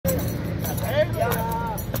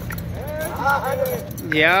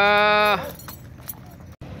या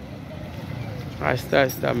आहिस्ता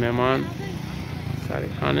आहिस्ता मेहमान सारे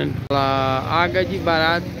खाने आ गए जी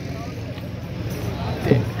बारात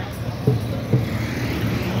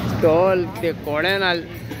ढोल ते घोड़े नाल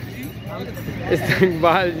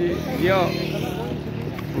इस्तकबाल जी यो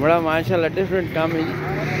बड़ा माशाल्लाह डिफरेंट काम है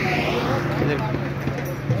जी।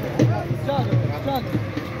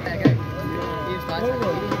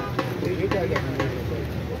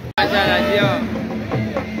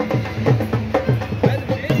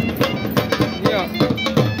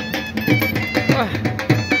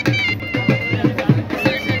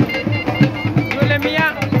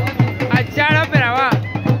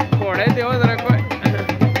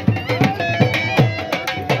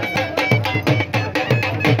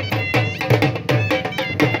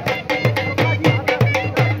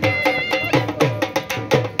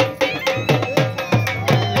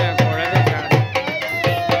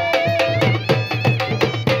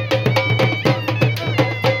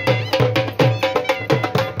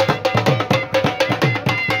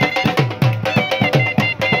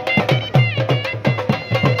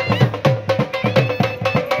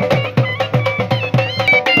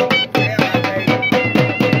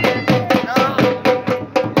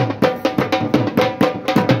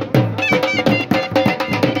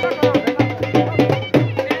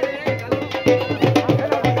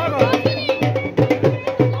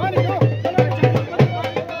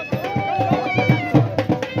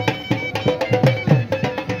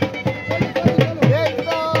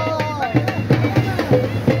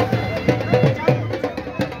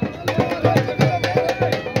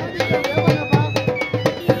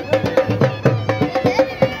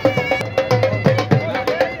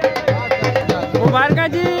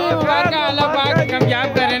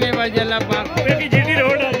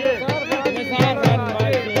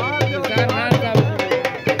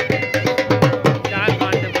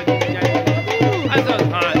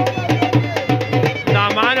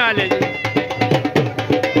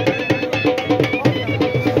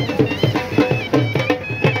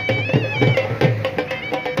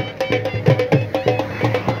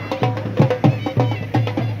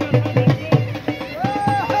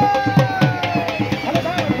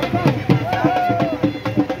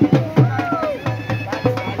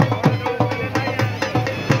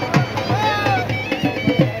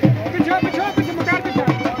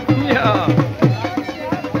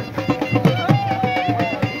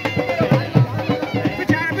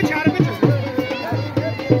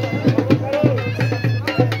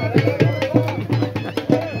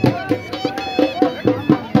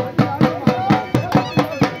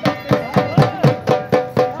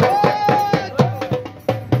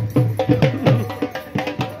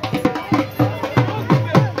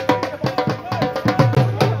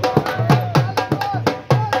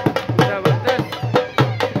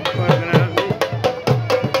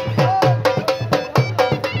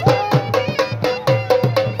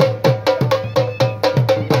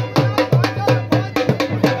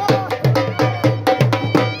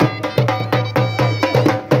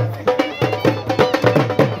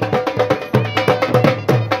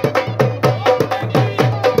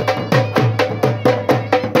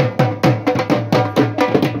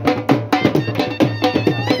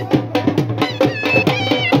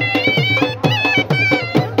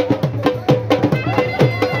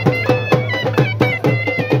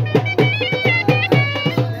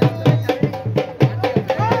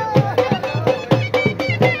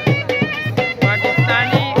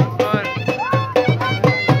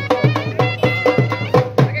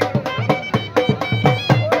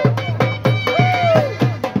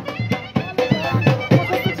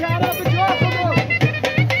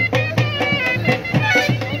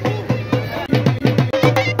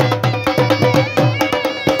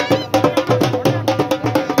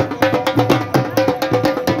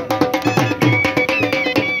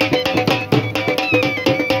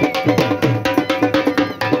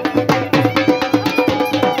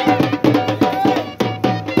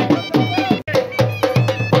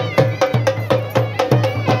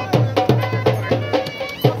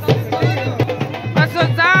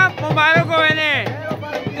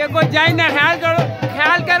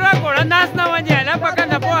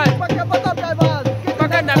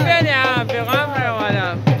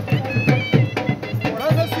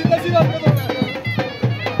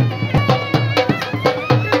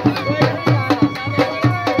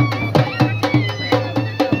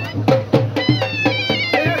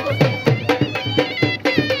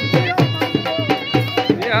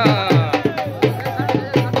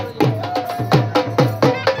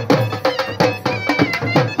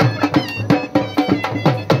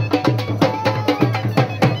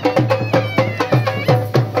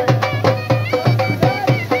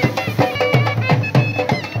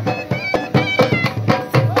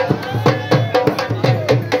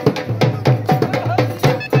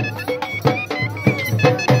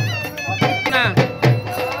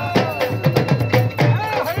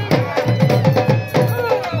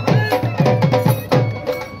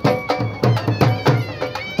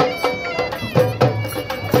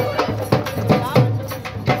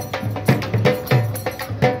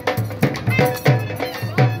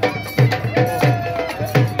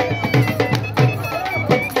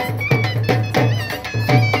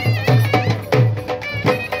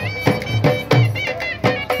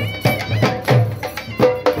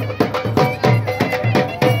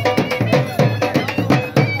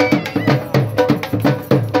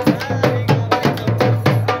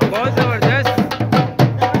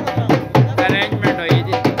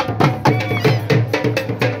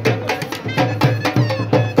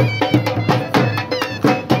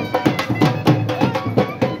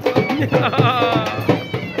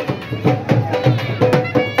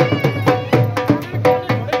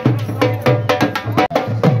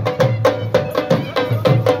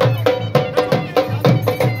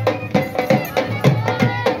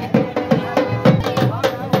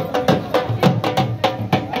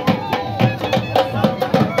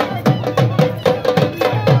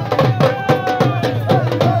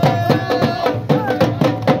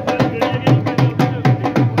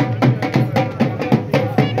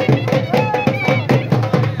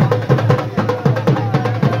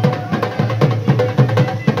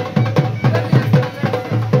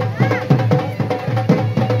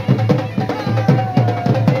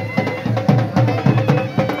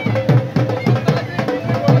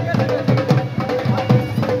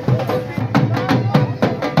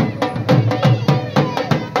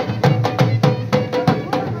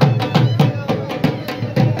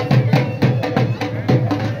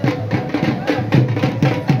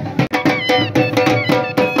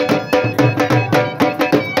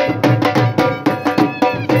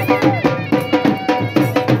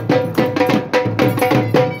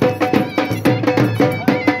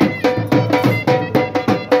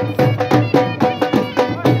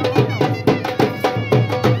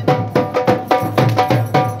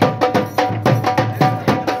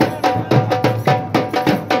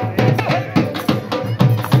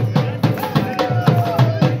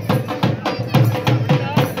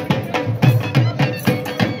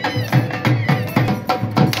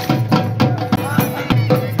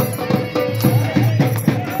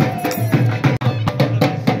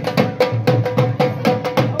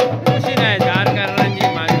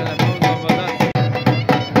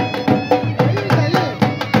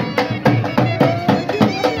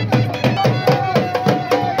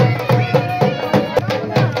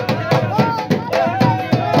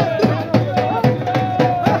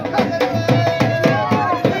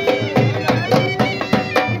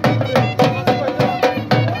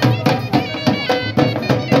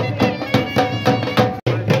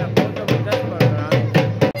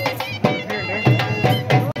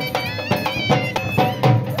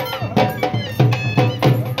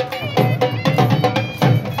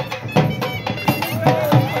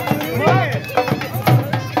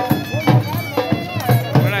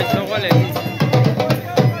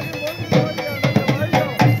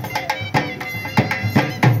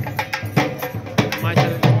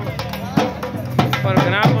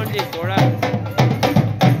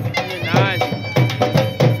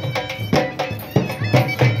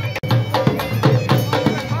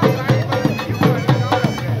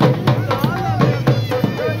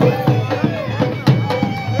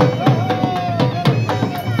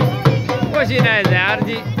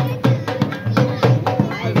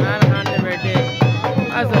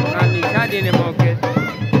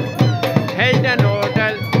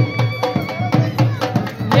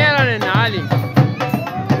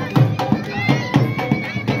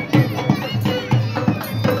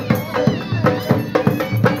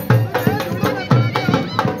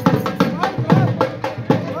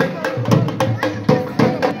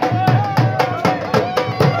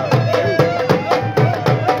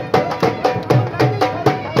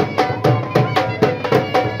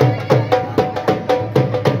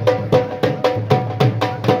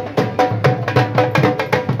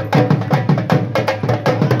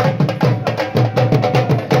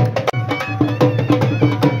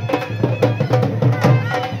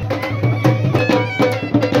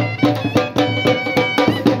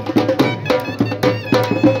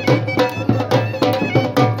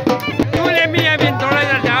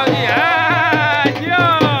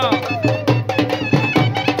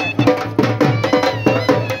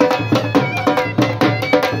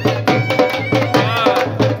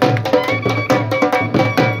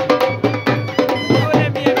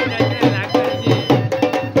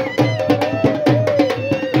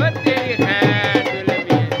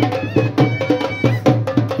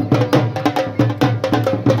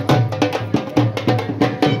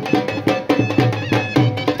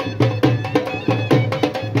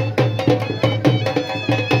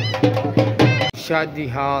 शादी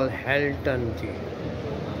हाल हिल्टन जी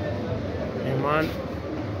मेहमान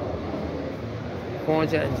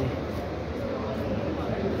पहुँचा जी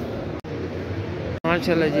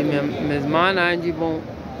माशाल्लाह जी। मेज़मान आए जी बहुत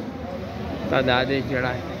तादाद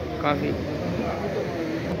चढ़ा है काफ़ी।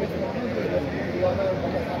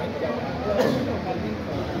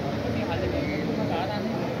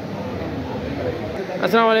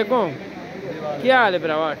 अस्सलाम वालेकुम, क्या हाल है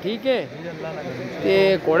भरावा? ठीक है। ते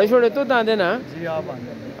कोड़े छोड़े तो दादे ना जी आप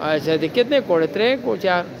अच्छा ते कितने कोड़े? 3 को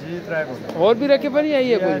 4 जी 3 को और भी रखे पर आई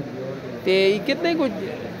है कोई ते कितने कुछ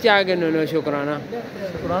क्या गनो शुक्राना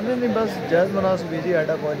शुक्राने नहीं बस जैज मनास बीजी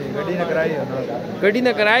आटा पहुंची गड्डी ने कराई है ना गड्डी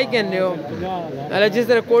ने कराई कहने हो अरे जिस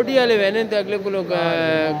तरह कोटी वाले वहने ते अगले को लोग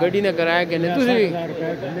गड्डी ने कराया कहने तुसी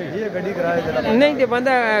ये गड्डी कराए नहीं ते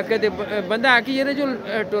बंदा कहते बंदा आकी ये जो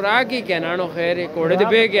टुरा की कहना नो खैर कोड़े ते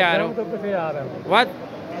बे के आ रहा हूं बात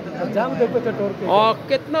जाम देखो तो टोर पे और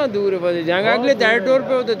कितना दूर है बस जाएगा अगले तारे टोर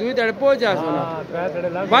पे हो तो दूर तारे पहुंच जा सोना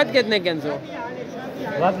बात कितने कैंसो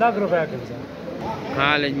 1 लाख रुपया कैंसो।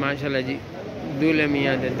 हाँ ले माशाल्लाह जी दूल्हे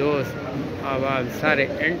मियाँ दे दोस्त अब सारे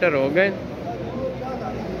एंटर हो गए।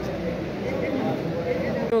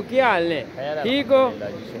 तो क्या हाल ने? ठीक हो?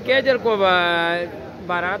 केजर को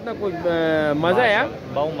बारात में कुछ मजा आया?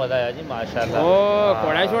 बहुत मजा आया जी माशाल्लाह। ओ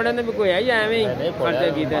कोड़ा छोड़े ने भी कोई आई है में खर्चे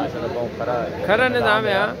की थे खरा निजाम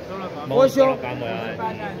है। खुश हो?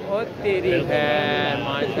 ओ तेरी खैर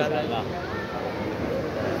माशाल्लाह।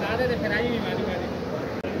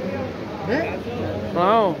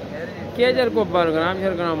 हाँ केजर को प्रोग्राम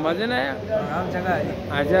मजे ना आया?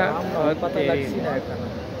 अच्छा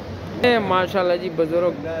माशाल्लाह जी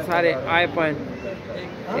बुजुर्ग सारे आए पाए।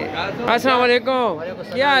 अस्सलाम वालेकुम,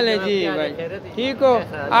 क्या हाल है जी भाई? ठीक हो?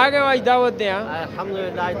 आगे आज दावत है?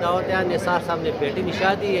 अल्हम्दुलिल्लाह आज दावत है। निसार साहब ने बेटी की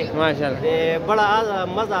शादी है माशाल्लाह बड़ा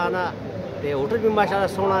मजा आना ते होटल भी माशाल्लाह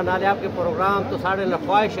सोना नाले आपके प्रोग्राम तो साढ़े ना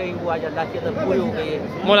ख्वाहिश है वो आज अल्लाह की तरफ पूरी हो गई है।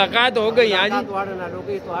 मुलाकात हो गई आज तुहाड़े नाल हो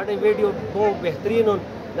गई। तुहाड़े वीडियो बहुत बेहतरीन हो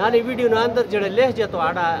नाले वीडियो ना अंदर जड़े लहजे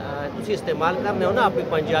तुहाड़ा तुसी इस्तेमाल करने हो ना अपनी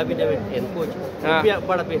पंजाबी ने इनको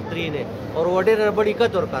बड़ा बेहतरीन है और वडे ने बड़ी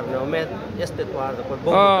कदर करने हो। मैं इसते तुहाड़े को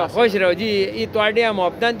बहुत खुश रहो जी। ये तुहाड़े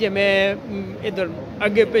मोहब्बत जे मैं इधर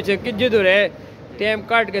आगे पीछे कि जिधर है टाइम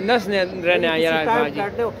काट के नसने रहने आया जी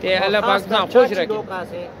ते अल्लाह पाक ना खुश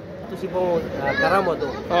रखे। तुसी बहुत करामत हो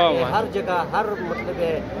हर जगह हर मतलब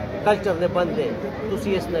कल्चर ने बंदे तुसी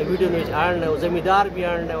इस वीडियो में आने हो जमींदार भी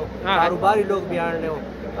आने हो कारोबारी लोग भी आने हो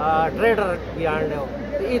ट्रेडर भी आने हो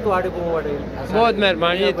ये तुहाड़े बहुत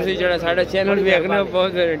मेहरबानी तुसी जड़ा साडा चैनल भी देखने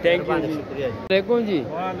बहुत थैंक यू जी। वालेकुम जी,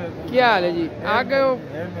 क्या हाल है जी? आ गए हो?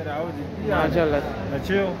 माशाल्लाह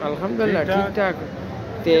अच्छे हो? अल्हम्दुलिल्लाह ठीक ठाक।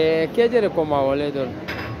 ते क्या जरे को माहौल है इधर?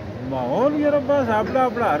 माहौल ये बस अपना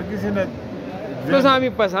अपना हर किसी ने तो सामी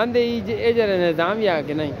पसंद है ये जरा निजाम या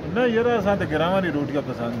कि नहीं? नहीं यार साथ ग्रामारी रोटियां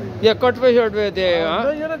पसंद है ये कटवे शटवे थे हां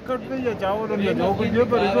नहीं यार कटवे या चावल और ये जो कुछ जो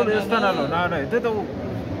पर इसको रेस्ता ना लो ना रहते तो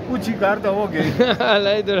कुछ ही करता हो गए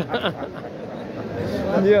अल्लाह इधर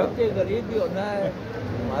ये गरीब भी होना है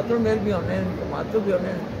मातृ मेल भी होने मातृ भी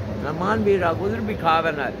होने मेहमान भी रागुजर भी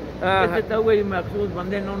खावे ना ऐसे तो वही मखसूस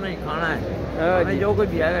बंदे नो नहीं खाना है हमें जो कुछ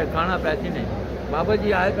भी है खाना पैसे नहीं बाबा जी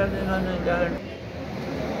आए करने ना जान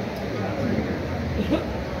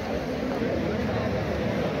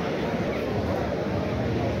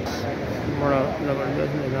बड़ा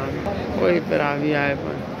जबरदस्त निजाम कोई तरह भी आए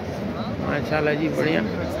पर माशाल्लाह जी बढ़िया।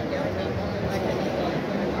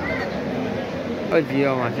 और जी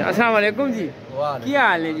माशा अस्सलाम वालेकुम जी, क्या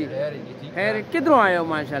हाल है जी? खैर किधरों आए हो?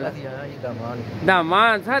 माशाल्लाह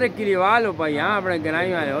दामान सारे किलीवाल हो भाई यहाँ अपने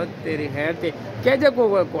गनाई वाले हो तेरी खैर थे क्या को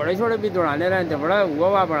घोड़े छोड़े भी दौड़ाने रहे थे बड़ा हुआ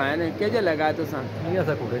हुआ बनाया ने क्या लगा तो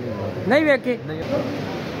नहीं वेखे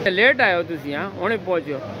लेट आए हो तुम यहाँ हुणे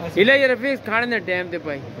पहुंचो हिले ये रफीक खाने दे टाइम ते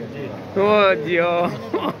भाई तो जियो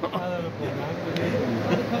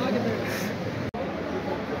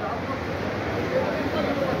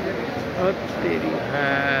तेरी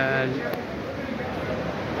हाल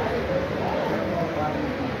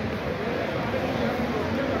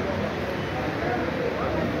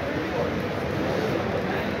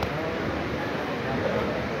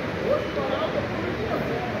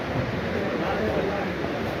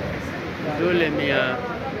दूल्हे मियाँ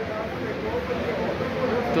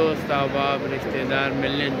दोस्त अहबाब रिश्तेदार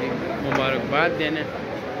मिलने जी मुबारकबाद देने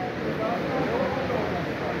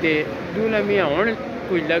ते दूल्हा मियाँ हूँ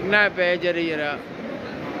कुछ लगना पे जरा जरा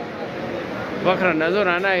वखरा नजर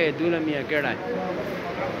आना है दूल्हा मियाँ केड़ा है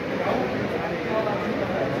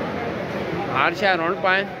हार शार होने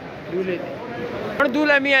पाए दूल्हे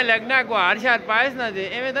दूल्हा मियाँ लगना को हार शार पाए ना दे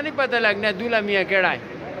एवं तो नहीं पता लगना दूल्हा मियाँ केड़ा है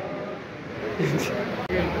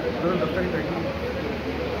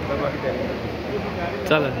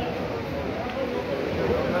चलो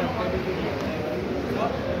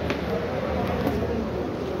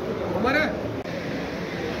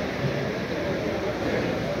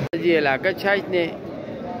जी इलाका छाछ ने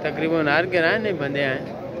तकरीबन हर गिराने बंदे हैं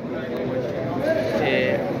ते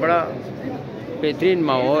बड़ा बेहतरीन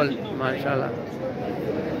माहौल माशाल्लाह।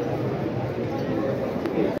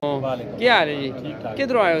 क्या हाल है जी?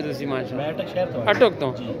 किधरों आए हो तुसी? माशाल्लाह अटक तो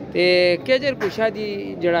ते केजर को शादी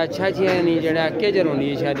जड़ा छाछी है नहीं जड़ा केजर होनी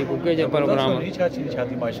है शादी को केजर प्रोग्राम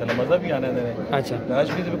शादी माशाल्लाह मजा भी आने दे। अच्छा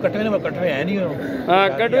राजवीर कटवे में कटवे है नहीं हो। हां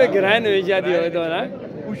कटवे गिराए नहीं शादी हो तो ना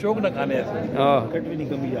शौक न खाने हां कटवे नहीं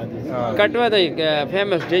कमी याद है। कटवा तो एक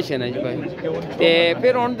फेमस डिश है ना जी भाई ते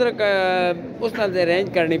फिर उन तरह उस नाल अरेंज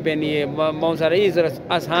करनी पैनी है बहुत सारा इस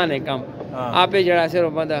आसान है काम आपे जड़ा सिर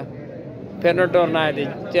बंदा फिर न टोरना है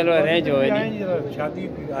चलो अरेंज हो शादी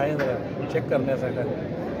आए चेक करने सका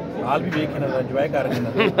हाल भी देखे ना एंजॉय कर रहे ना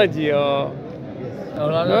जियो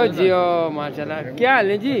जियो माशाल्लाह। क्या हाल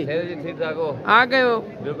है जी? ठीक ठाक हो? आ गए हो?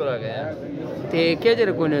 बिल्कुल आ गए हैं। ते क्या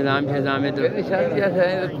जरा कोई निजाम है तो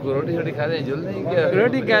रोटी छोटी खा रहे हैं जुल नहीं क्या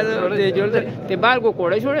रोटी खा ते जुल ते बाल को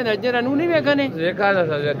कोड़े छोड़े ना जरा नू नहीं देखा ने देखा था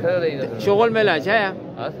सब देखा रही ना शोगल में लाचा है।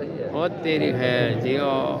 हां सही है ओ तेरी है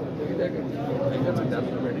जियो।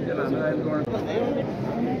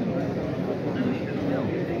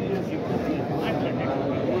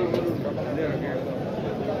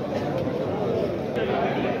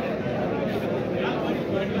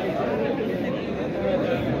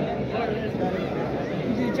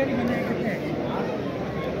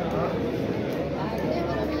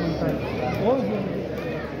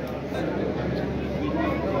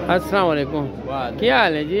 अस्सलाम वालेकुम। क्या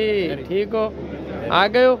हाल है जी? ठीक हो? आ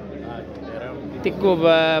गए हो? तिको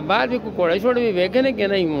बाहर भी कोड़े छोड़े भी वेखे ने क्या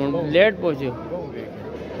नहीं हूँ लेट पहुँचे?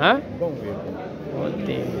 हाँ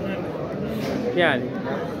होते क्या हाल है?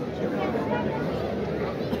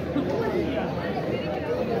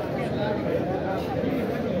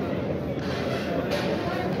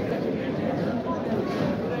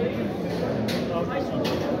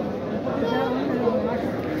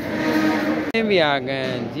 भी आ गए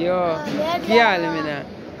जियो। क्या हाल है मेरा?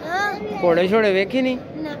 कोड़े छोड़े वेखे नहीं?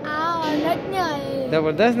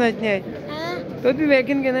 जबरदस्त नचने आए तो भी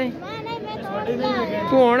वेखन के नहीं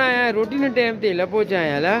तू होना आया रोटी ने टाइम ते ला पहुंचा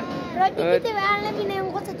आया ला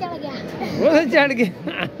वो चढ़ गया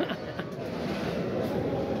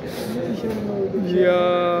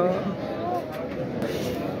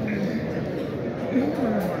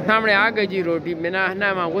सामने आ गई जी रोटी मैंने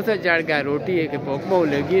ना मां गुस्सा चढ़ गया रोटी है कि भूख बहुत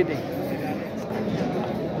लगी थी।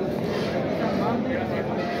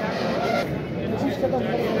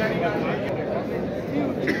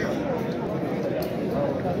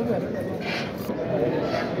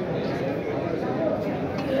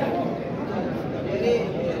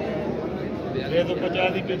 ये तो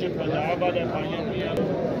 50 ही पीछे पंजाब वाले पाइयां पिया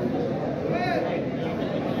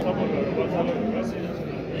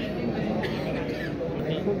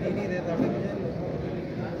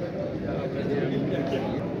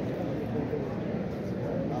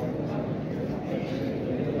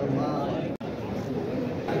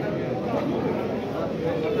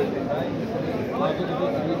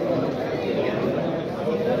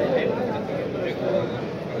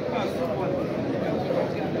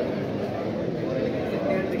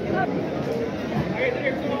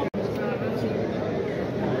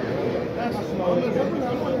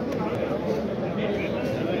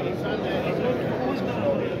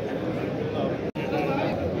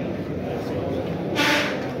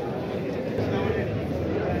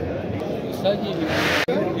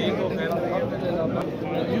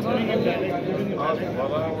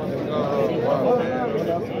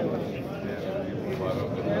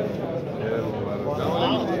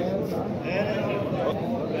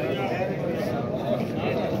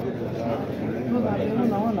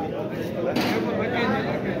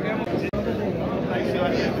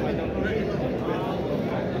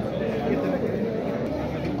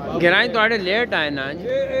गिराई थोड़े लेट आए ना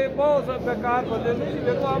बहुत बेकार बंदे नहीं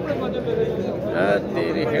देखो आपने मजे मेरे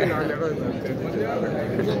तेरी है।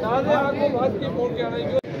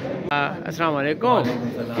 अस्सलाम वालेकुम।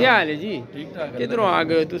 क्या हाल है जी? ठीक ठाक किधरों आ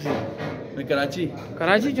गए हो तुसी? मैं कराची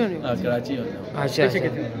चो नहीं? कराची अच्छा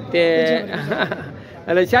ते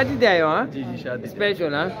अरे शादी ते आयो? हां जी जी शादी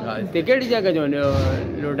स्पेशल हां ते केड़ी जगह जो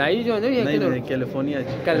लोडाई जो या किधर? कैलिफोर्निया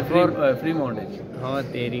फ्री माउंट है। हाँ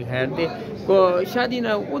तेरी खैर ते को शादी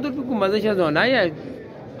ना उधर भी को मजा शादी होना या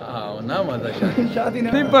ना मजा शादी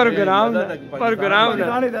नहीं प्रोग्राम ना पाकिस्तान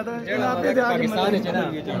है ना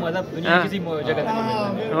मजा दुनिया किसी जगह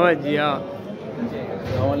हाँ जी हाँ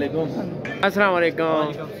अस्सलाम वालेकुम,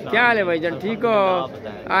 क्या हाल है भाईजान, ठीक हो?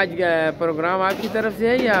 आज प्रोग्राम आपकी तरफ से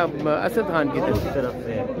है या असद खान की तरफ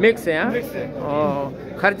से? मिक्स है। हाँ,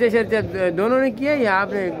 खर्चे शर्चे दोनों ने किया या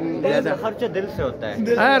आपने? खर्चा दिल से होता है।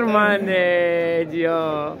 अरमान जी हो,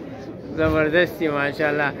 जबरदस्ती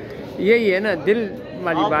माशाल्लाह, यही है ना दिल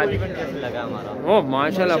वाली बात। लगा हमारा ओ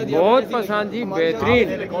माशाल्लाह बहुत पसंद थी, बेहतरीन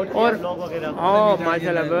और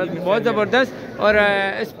माशाल्लाह बहुत ज़बरदस्त और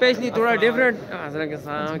स्पेशली थोड़ा डिफरेंट।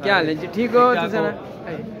 क्या हाल है जी, ठीक हो?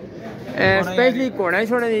 स्पेशली घोड़ा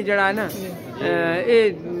छोड़ा नहीं जड़ा है ना, ये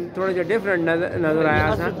थोड़ा जो डिफरेंट नजर आया।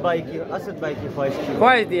 असद भाई की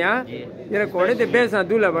ख्वाहिश थी। हाँ जरा घोड़े थे बेसा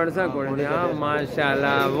दूल्हा बन सा घोड़े थे। हाँ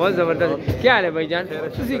माशाल्लाह बहुत जबरदस्त। क्या हाल है भाईजान,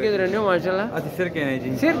 तुसी किधर रहने हो? माशाल्लाह सिर के नहीं जी,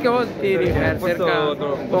 सिर के बहुत तेरी खैर, सिर का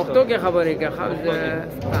वक्तों के खबर है क्या?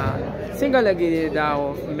 सिंगल लगी दाओ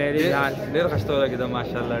मेरी हाल डेढ़ खस्ता लगी था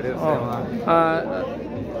माशाल्लाह।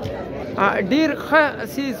 डेढ़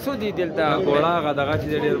सी सुदी दिलता घोड़ा का दगा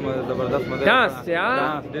चीज डेढ़ जबरदस्त मजा डांस यार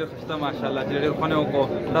डेढ़ खस्ता माशाल्लाह डेढ़ खाने को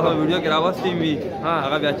दादा वीडियो के आवाज टीम भी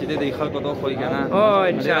आगा भी अच्छी दे खल को तो कोई कहना ओ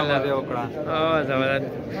इंशाल्लाह दे ओकड़ा ओ जबरदस्त।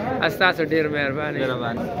 अस्ता से डेढ़ मेहरबानी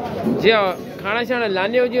जी। खाना शाना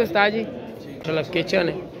लाने हो जी उस्ताद जी? चलो किचन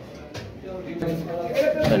है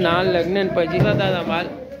तो नाल लगने पर जी दादा माल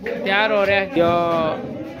तैयार हो रहा है जो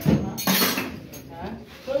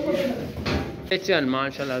किचन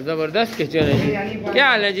माशाल्लाह जबरदस्त किचन है जी। क्या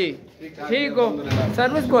हाल है जी, ठीक हो?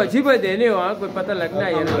 सर्विस को अच्छी पे देने हो, कोई पता लगना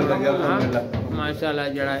है ना? माशाल्लाह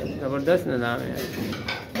जड़ा जबरदस्त निज़ाम है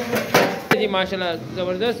जी माशाल्लाह,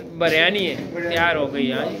 जबरदस्त बिरयानी है तैयार हो गई।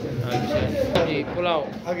 हाँ अच्छा जी, पुलाव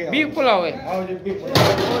बीफ पुलाव है जी,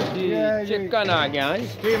 चिकन आ गया,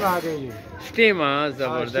 स्टीम आ गई, स्टीम। हाँ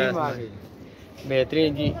जबरदस्त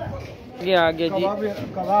बेहतरीन जी। ये आ गया जी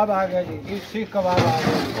कबाब आ गया जी, सीख कबाब आ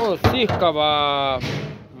गया। ओ सीख कबाब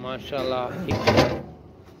माशाल्लाह,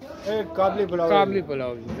 काबली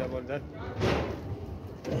पुलाव जबरदस्त।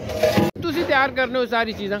 तुसी तैयार करने हो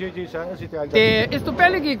सारी चीज़ें? जी जी सर ਅਸੀਂ ਤਿਆਰ ते इस तो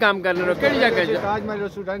पहले की काम करने हो? केड़ी जगह? ताजमहल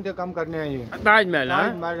रेस्टोरेंट से काम करने हैं ये। ताजमहल।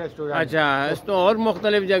 ताजमहल रेस्टोरेंट। अच्छा, इस तो और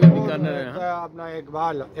मुख्तलिफ जगह भी करने हैं? अपना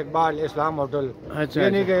इकबाल इस्लाम होटल। अच्छा ये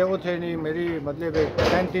नहीं गए उथे नहीं, मेरी मतलब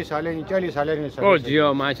 35 साल नहीं 40 साल नहीं सर। ओ जी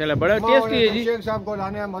माशाल्लाह बड़ा टेस्टी है जी। शेख साहब को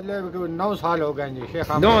लाने मतलब 9 साल हो गए जी। शेख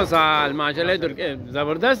 9 साल माशाल्लाह,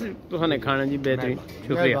 जबरदस्त तुमने खाना जी, बेहतरीन,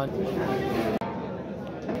 शुक्रिया।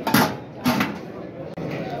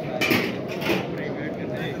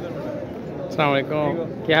 अस्सलाम वालेकुम,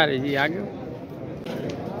 क्या हाल है जी, आ गए?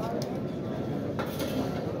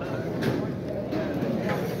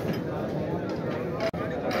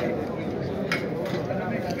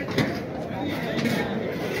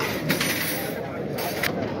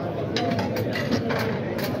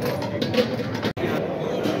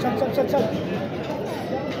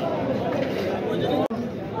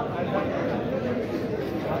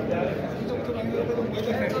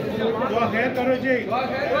 करो जी,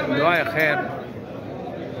 दुआ खैर।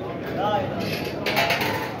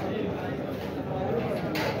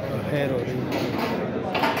 खैर हो रही है।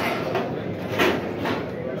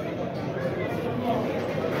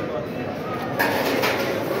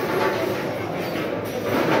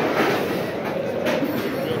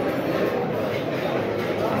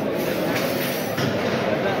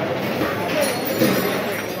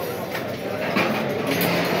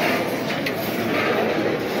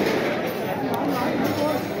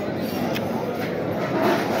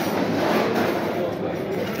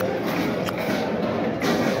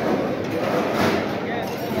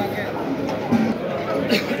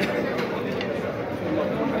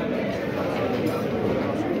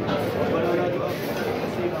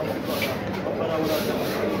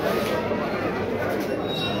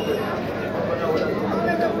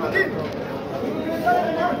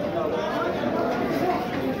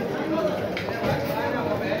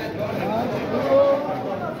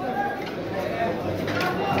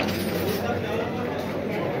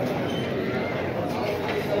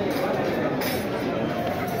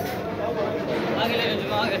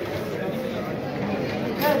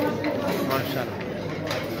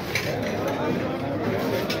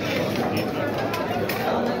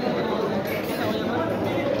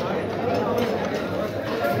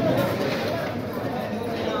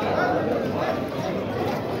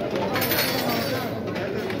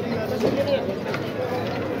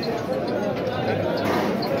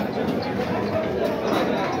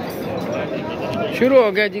 शुरू हो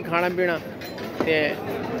गया जी खाना पीना ते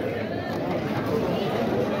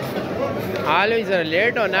हाल भी जरा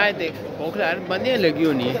लेट होना है तो भूख बंदियाँ लगी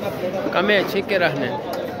होनी है, कमें अच्छे के रहने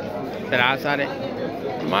तेरा सारे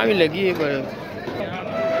माँ भी लगी है।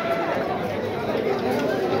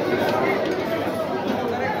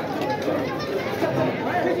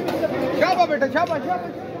 शाबाश बेटा शाबाश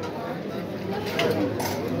शाबाश।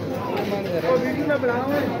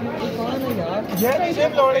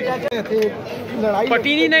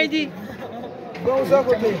 पटीनी नहीं जी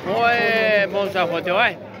ओए मौसा होते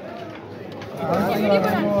ओए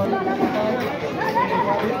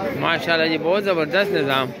माशाल्लाह जी बहुत ज़बरदस्त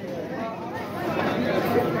निज़ाम।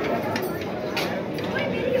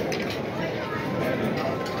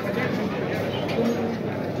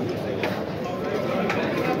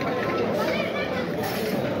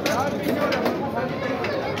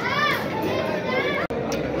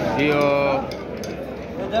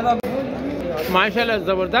 माशाल्लाह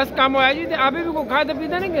ज़बरदस्त काम हुआ जी। अभी भी को खादा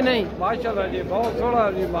पीता नहीं कि नहीं? माशाल्लाह जी बहुत थोड़ा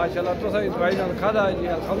जी माशाल्लाह तो सही भाई जान खादा है जी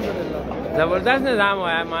अल्हम्दुलिल्लाह ज़बरदस्त निज़ाम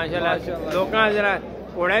हुआ है माशाल्लाह। लोग जरा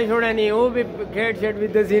उड़ा छोड़ा नहीं वो भी खेट शेट भी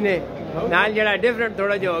दसी ने नाल जरा डिफरेंट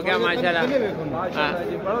थोड़ा जो हो गया माशाल्लाह। माशाल्लाह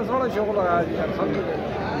जी बड़ा थोड़ा शौक लगा जी अल्हम्दुलिल्लाह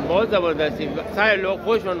बहुत ज़बरदस्त सारे लोग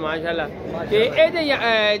खुश हों माशाल्लाह।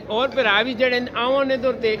 और फिर आवी जड़े आओ ने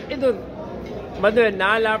इधर मतलब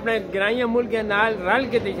नाल अपने ग्राइया मुल्क के नाल रल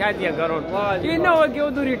के शादियां करो ये ना हो कि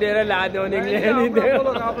उधर ही डेरा ला दो निकले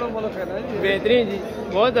बेहतरीन जी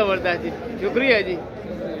बहुत ज़बरदस्त जी शुक्रिया जी।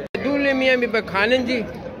 दूल्हे मियाँ भी पे खाने जी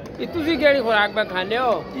ये तुसी केड़ी खुराक पे खाने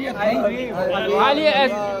हो? खाली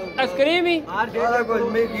आइसक्रीम ही?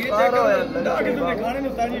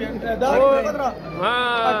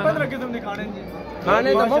 खाने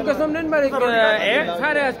तो बहुत किस्म ने पर एक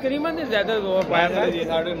सारे आइसक्रीम ने ज्यादा वो पाया जी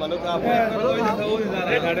साडे मलक साहब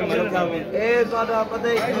साडे मलक साहब ए साडा पता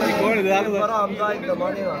है कौन जान बड़ा हमदा एक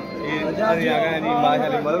जमाने का ये आ गया जी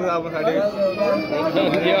माशाल्लाह मलक साहब साडे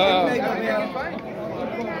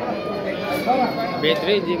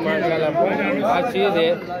बेहतरीन जी माशाल्लाह अच्छी है।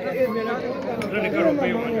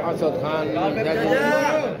 असद खान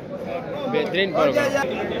बेहतरीन प्रोग्राम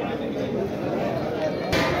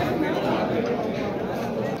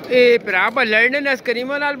ए पर लड़ने आइसक्रीम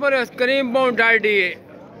नाल पर आइसक्रीम बहुत डाली है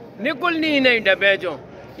निकल नहीं डब्बे चो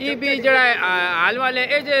ये भी जरा हाल वाले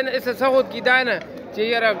इस सहूद कीता है ना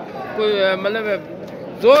यार कोई मतलब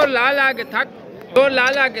जोर ला के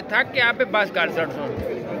थक के आप बस कर सकते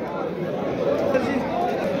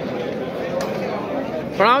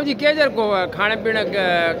पढ़ाओ जी क्या जर को खाने पीने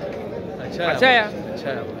अच्छा है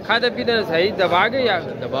खाते पीते सही दबा के या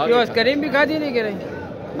आइसक्रीम भी खाती नहीं कि नहीं?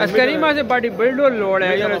 आइसक्रीम से पार्टी बिल्डर लोड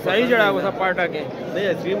है यार सही जड़ा वो सब पार्टा के नहीं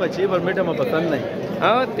आइसक्रीम अच्छी पर मीठा में पसंद नहीं।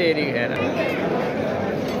 हाँ तेरी है ना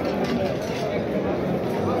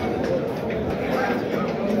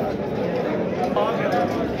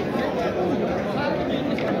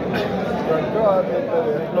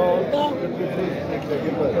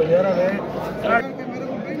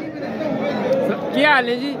क्या हाल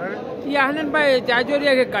है जी? ये आनंद भाई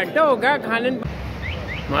चाचोरिया के घंटा होगा खाने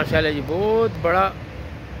माशाल्लाह जी बहुत बड़ा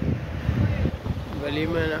गली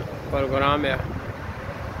में ना प्रोग्राम है।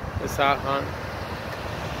 निसार खान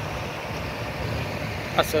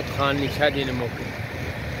असद खान की शादी ने मौके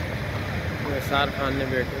निसार खान ने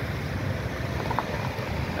बेटे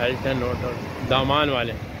हिल्टन होटल दामान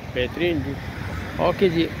वाले बेहतरीन जी। ओके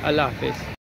जी अल्लाह हाफिज़।